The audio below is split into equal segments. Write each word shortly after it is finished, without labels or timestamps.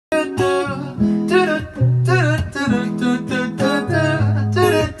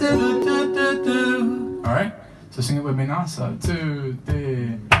with me now. So 2,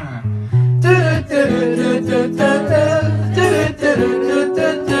 3, and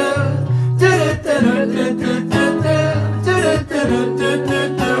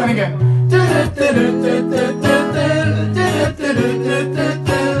again.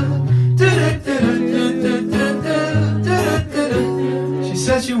 She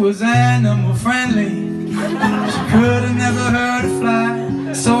said she was animal friendly. She could have never heard a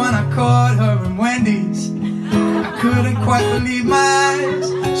fly. So when I caught her in Wendy's, I couldn't quite believe my eyes.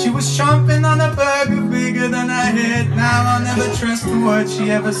 She was chomping on a burger bigger than her head. Now I'll never trust a word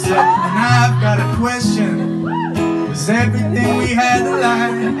she ever said. And I've got a question. Was everything we had a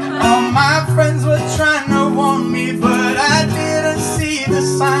lie? All my friends were trying to warn me, but I didn't see the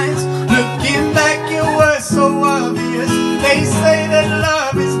signs. Looking back, it was so obvious. They say that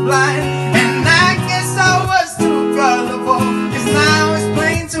love is blind, and I guess I was too gullible, 'cause now it's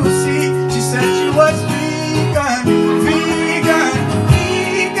plain to see. She said she was vegan, vegan,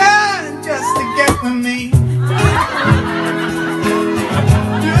 vegan, just to get with me.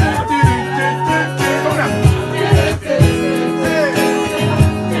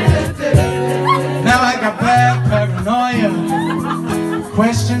 Now I got bad paranoia,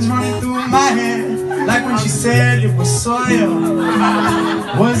 questions running through my head, like when she said it was soya.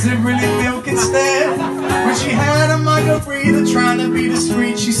 Was it really milk instead? When she had a margarita trying to be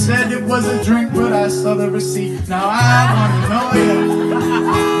discreet, she said it was a drink, but I saw the receipt. Now I wanna know ya,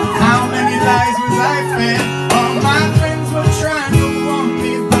 how many lies was I fed? All my friends were trying to warn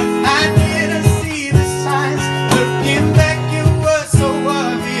me, but I didn't see the signs. Looking back, it was so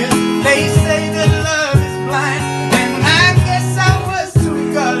obvious. They say that love is blind, and I guess I was too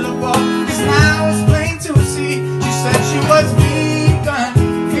gullible, 'cause now it's plain to see. She said she was vegan,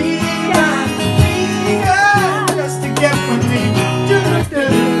 vegan, vegan, just to get with me.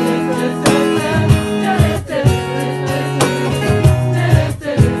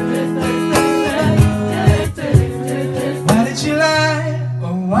 Why did she lie?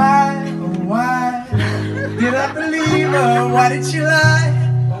 Oh why, oh why did I believe her? Why did she lie?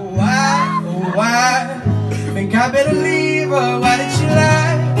 Oh why, oh why? Think I better leave her. Why did